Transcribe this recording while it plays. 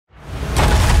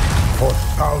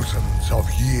thousands of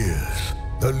years,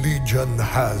 the Legion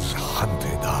has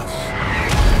hunted us.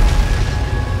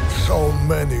 So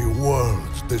many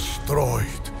worlds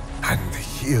destroyed and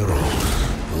heroes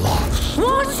lost.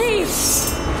 War Chief!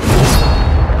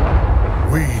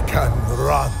 We can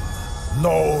run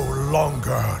no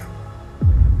longer.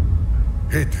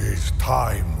 It is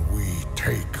time we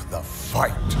take the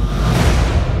fight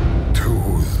to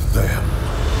them.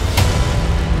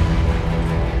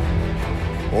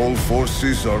 All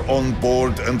forces are on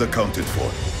board and accounted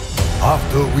for.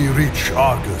 After we reach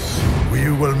Argus, we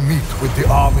will meet with the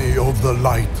army of the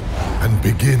light and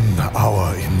begin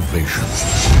our invasion.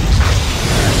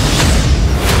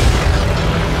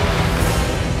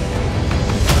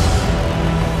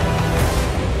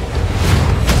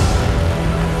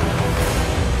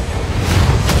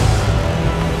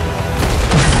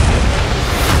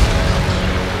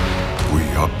 We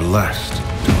are blessed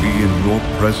to be in your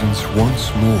presence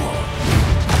once more.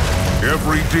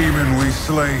 Every demon we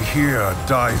slay here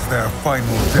dies their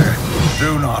final death.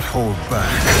 Do not hold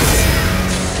back.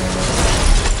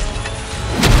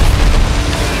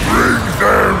 Bring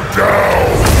them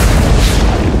down!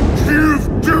 You've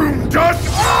doomed us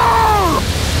all!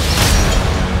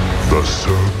 The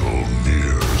circle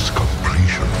nears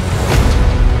completion.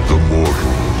 The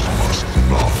mortals must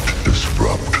not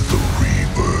disrupt the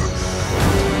rebirth.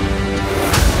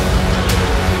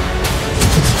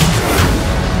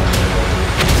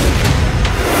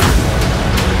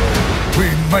 We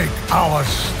make our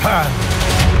stand.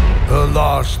 The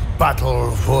last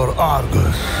battle for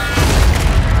Argus.